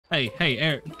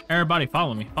Hey, everybody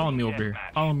follow me. Follow me over here.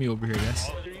 Follow me over here, guys.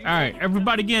 All right,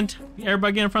 everybody get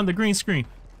in front of the green screen.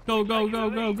 Go.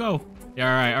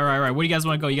 Yeah, all right. Where do you guys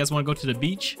want to go? You guys want to go to the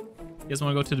beach? You guys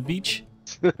want to go to the beach?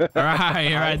 All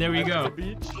right, there we go.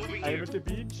 I am at the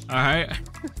beach. All right.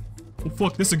 Oh,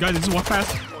 fuck, this is a guy that just walked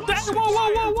past.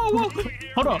 Whoa.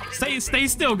 Hold on. Stay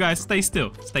still, guys. Stay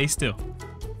still.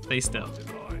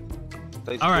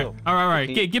 All right.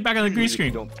 Get back on the green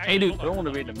screen. Hey, dude. I don't want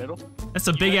to be in the middle. That's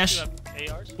a big ass.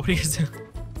 What are you guys doing?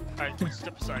 Alright,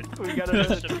 step aside. We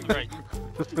gotta step right.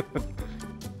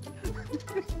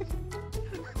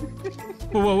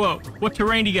 Whoa. What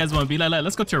terrain do you guys want to be?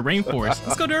 Let's go to a rainforest.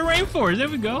 Let's go to a rainforest. There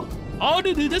we go. Oh,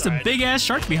 dude, there's a big ass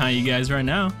shark behind you guys right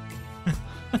now.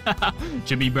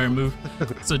 Jimmy, better move.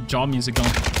 It's a jaw music going.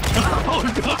 Oh,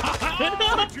 God.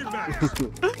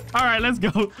 All right, let's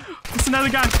go. It's another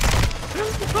guy.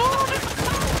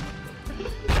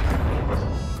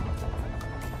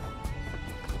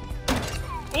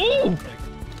 Oh,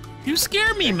 you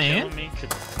scared me, man.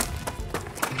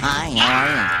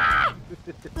 Hi.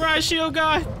 Right, shield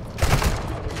guy.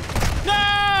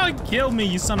 No, kill me,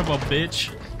 you son of a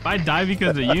bitch. If I die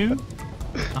because of you,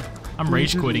 I'm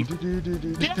rage quitting.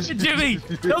 Damn it, Jimmy!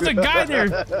 There was a guy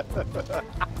there.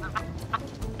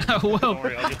 Well,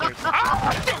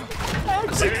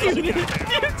 executed. You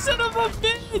son of a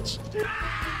bitch.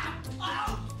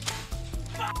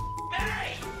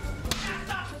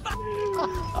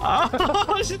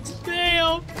 Oh,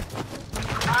 damn.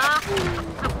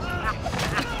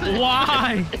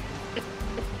 Why?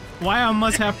 Why I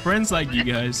must have friends like you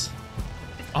guys?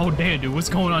 Oh damn, dude, what's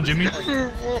going on, Jimmy?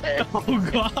 Oh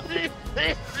God!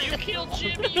 You killed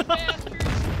Jimmy, you bastard!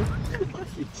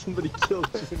 Somebody killed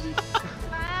Jimmy.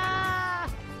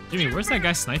 Jimmy, where's that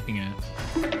guy sniping at?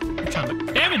 I'm trying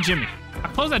to... Damn it, Jimmy! I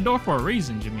closed that door for a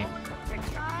reason, Jimmy.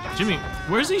 Jimmy,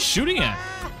 where's he shooting at?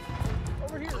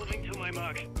 Over here. Moving to my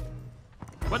mark.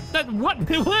 What that? What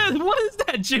is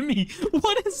that, Jimmy?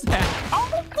 What is that?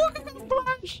 Oh, fucking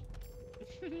flash!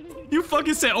 You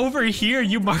fucking said over here.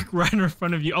 You mark right in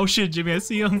front of you. Oh shit, Jimmy, I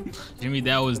see him. Jimmy,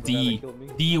 that was the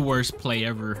worst play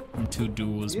ever in 2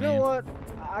 duels, man. You know what?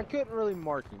 I couldn't really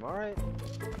mark him. All right.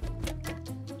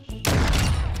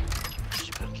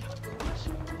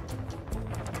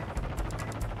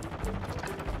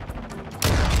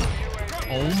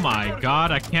 Oh my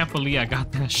God, I can't believe I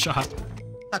got that shot.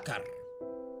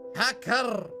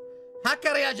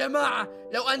 هاكر يا جماعة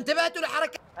لو انتبهتوا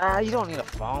لحركة. You don't need a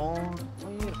phone. What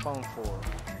do you need a phone for?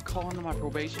 Call into my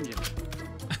probation, Jimmy.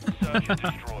 Search and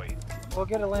destroy. Well,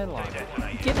 get a landline.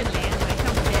 Get a landline,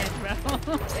 I'm dead, bro.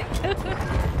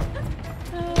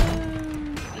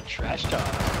 The trash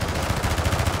talk.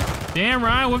 Damn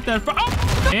Ryan with that.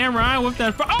 Damn Ryan with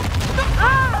that.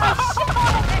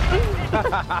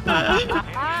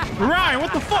 Ryan,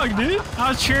 what the fuck, dude? I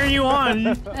was cheering you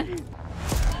on.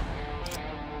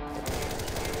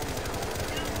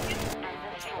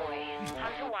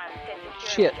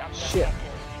 Shit.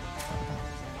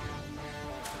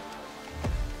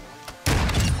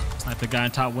 Snipe the guy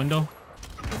in top window.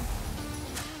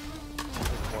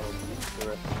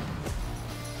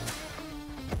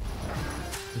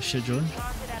 Good shit, Jordan.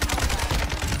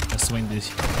 Let's swing this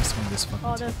fucking.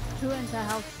 Oh, there's 2 in the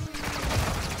house.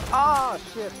 Ah,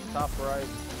 shit. Top right.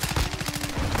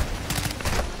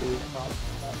 Top.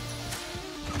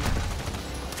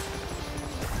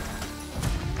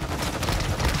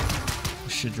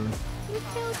 Shit, Jordan. You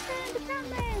killed the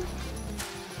Batman.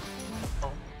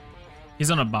 He's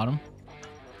on the bottom.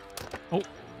 Oh.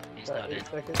 He's not in.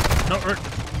 No,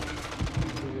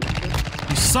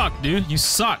 you suck, dude. You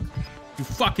suck. You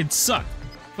fucking suck.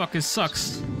 Fucking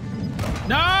sucks.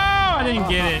 No, I didn't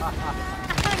get it.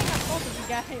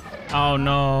 Oh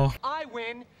no. I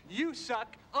win, you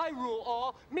suck, I rule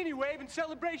all, mini wave and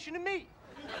celebration of me.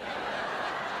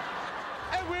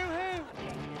 And woohoo!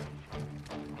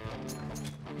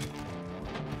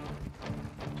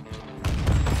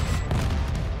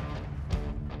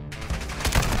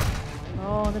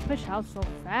 Oh, they push out so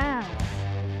fast.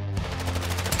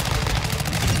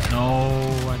 No,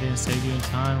 I didn't save you in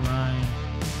time, Ryan.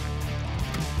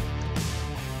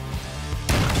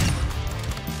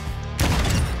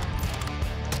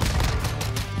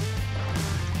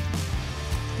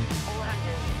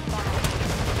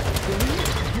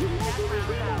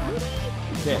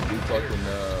 Can't be fucking,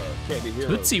 can't be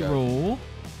heroes. Tootsie roll.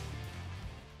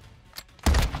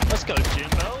 Let's go,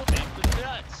 Jimbo. Make the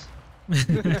nuts.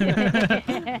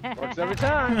 Works every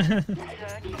time.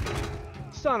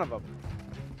 Son of a.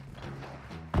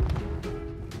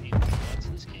 Need nuts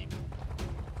in this game.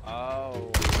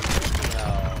 Oh.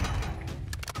 No.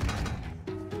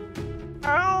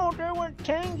 Oh, they went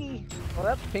Kangy. Well,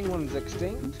 that penguin's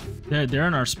extinct. They're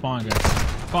in our spawn, guys.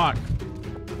 Fuck.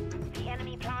 The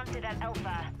enemy planted at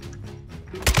Alpha.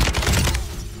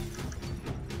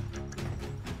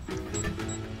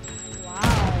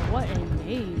 Wow, what a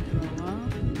name, huh?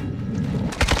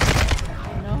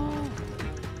 No.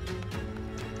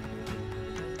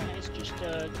 It's just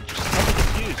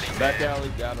confused. Back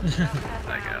alley, got him. Stand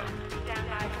by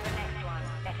for the next one.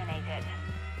 Detonated.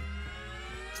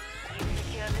 You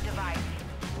secure the device.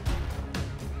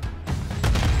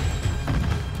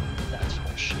 That's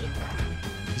bullshit.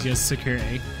 He's gonna secure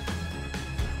A.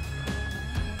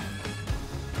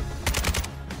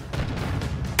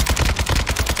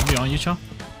 Be on you, Cho. Yeah,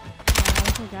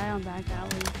 there's a guy on back alley.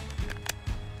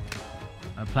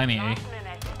 Planning A. Last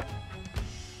minute.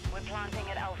 We're planting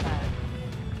at Alpha.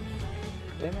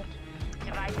 Damn it.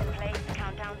 Device in place.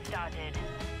 Countdown started.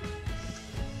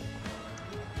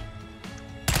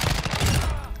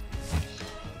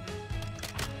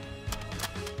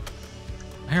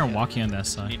 I hear him walking on that You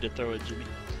side. need to throw it, Jimmy.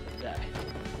 Die.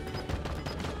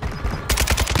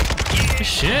 Good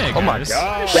shit, guys. Oh my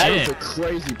god, Good that shit. was a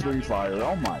crazy pre-fire.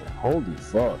 Oh my, holy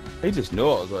fuck. He just knew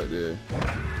I was right there.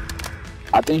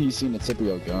 I think he's seen the tip of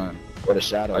your gun. Or the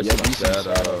shadow. I Yeah, see he's seen the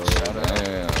shadow. shadow.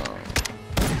 Damn.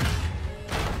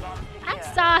 I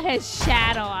saw his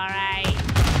shadow, alright.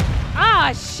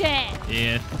 Oh, shit.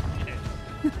 Yeah.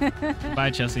 Bye,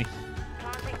 Chelsea.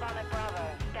 Planting bomb at Bravo.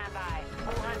 Stand by.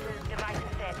 All hunters, devices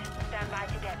set. Stand by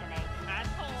to detonate.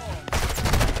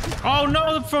 Oh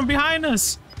no, from behind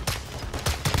us.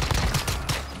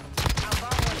 Our bomb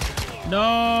was secured.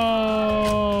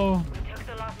 No. We took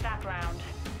the last sap round.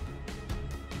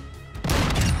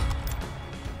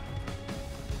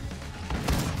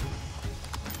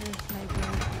 There's sniper.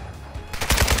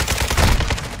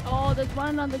 Oh, there's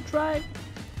one on the drive.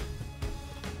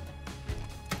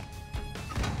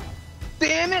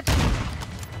 Damn it! The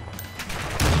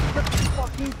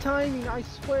fucking timing, I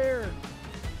swear.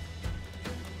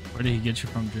 Where did he get you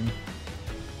from, Jimmy?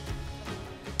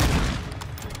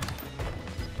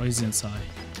 Oh, he's inside.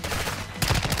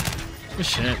 Good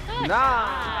shit.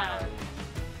 Nah.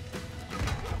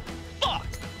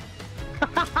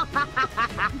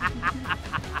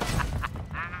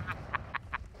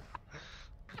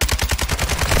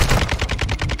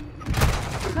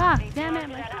 God damn it,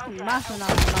 my fucking mouse went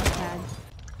off the mouse pad.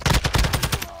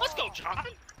 Let's go, John.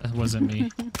 That wasn't me.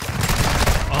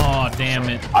 Oh, damn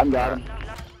it. I got him.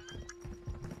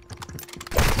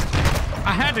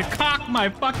 I had to cock my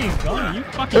fucking gun. Are you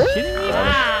fucking kidding me?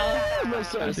 Wow.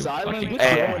 Fucking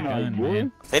Hey. cock my gun,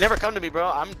 man. They never come to me, bro.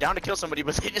 I'm down to kill somebody,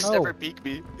 but they just Oh. never peek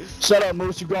me. Shut up,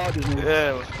 Moose. You garbage, man.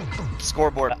 Yeah.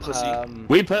 Scoreboard, pussy.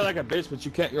 We play like a bitch, but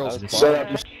you can't go Shut up.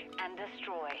 And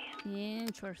destroy.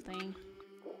 Interesting.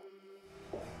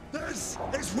 This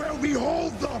is where we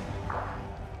hold them.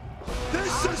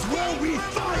 This is where we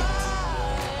fight.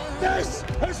 This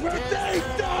is where they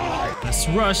die. Let's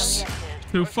rush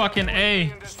to fucking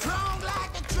A. Strong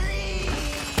like a tree.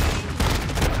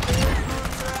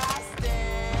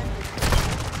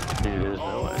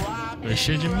 Good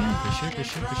shit, Jimmy. Good shit, good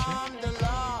shit, good shit.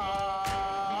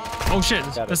 Oh shit,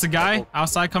 that's the guy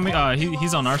outside coming.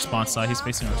 He's on our spawn side. He's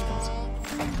facing our spawn side.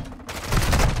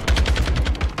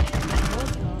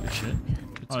 Good shit.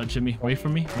 Oh, Jimmy, wait for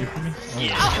me. Wait for me.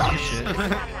 Oh, good shit.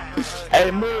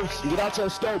 Hey, Moose. Get out your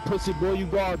stove, pussy boy. You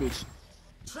garbage.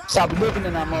 Stop living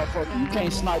in that motherfucker. You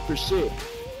can't snipe for shit.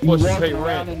 You What's your walking pay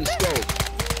around rent? in the scope.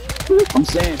 I'm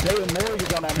saying, pay a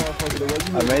mortgage on that motherfucker the way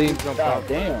you I made him jump out.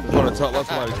 Damn. I'm gonna talk about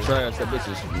somebody's trash. That bitch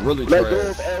is really Let go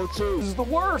of trash. L2. This is the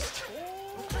worst.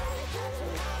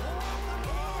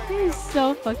 He's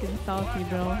so fucking salty,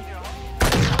 bro.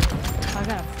 I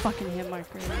got a fucking hit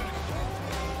marker.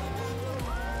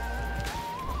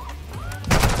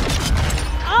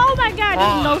 Oh my god,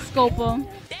 just no scope him.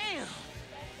 Damn!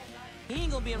 He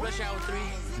ain't gonna be in rush hour 3.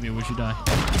 Jimmy, would you die?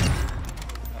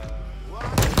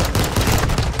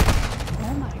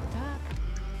 Oh my god.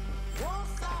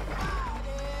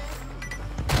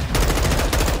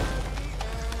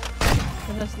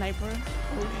 There's a sniper.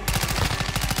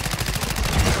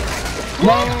 Come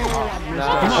on,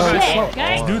 guys. Shit,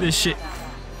 guys. Let's do this shit.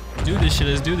 Do this shit.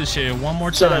 Let's do this shit. One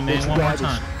more Shut time, up, man. bitch, One more garbage.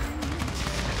 time.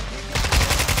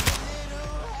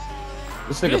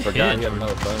 This nigga Good forgot hit. he had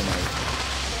another phone.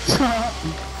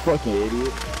 Fucking idiot.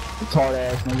 Retard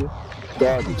ass nigga.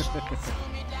 Garbage.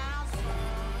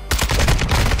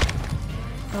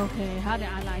 Okay, how did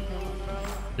I like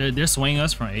it? They're swinging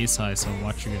us from A side, so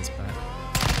watch your guys back.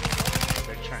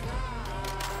 They're trying to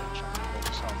hold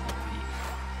us off on B.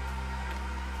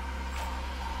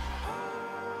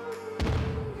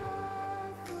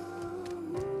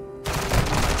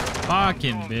 Fuck.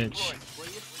 fucking bitch.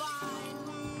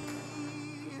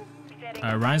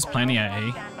 Ryan's planning at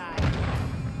A.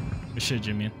 Good shit,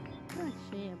 Jimmy. Oh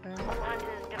shit, bro.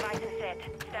 Hunter's device is set.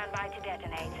 Stand by to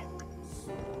detonate.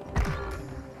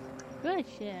 Good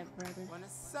shit, brother.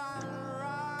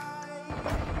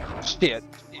 Shit.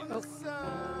 Oh.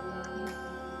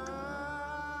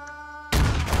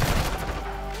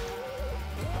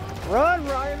 Run,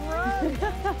 Ryan, run!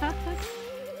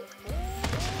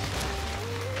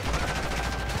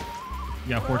 You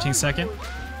got 14 seconds.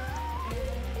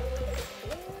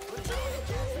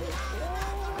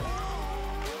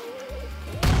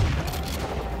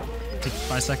 Take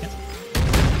 5 seconds.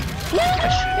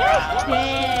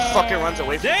 Damn. Fucking runs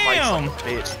away from Damn. fights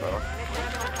like a bitch, bro.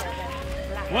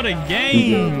 What a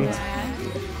game!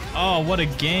 Oh, what a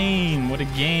game! What a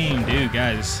game, dude,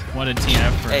 guys. What a team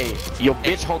effort. Hey, your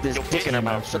bitch hold his dick in her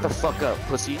mouth. Shut the fuck up,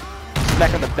 pussy. Sit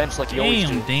back on the bench like you always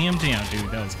do. Damn,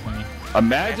 dude, that was clean.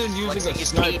 Imagine using a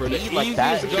sniper, the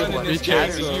easiest gun in this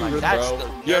game to use, bro.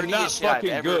 You're not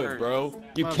fucking good, bro.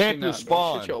 You camp your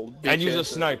spawn and use a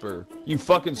sniper. You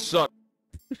fucking suck.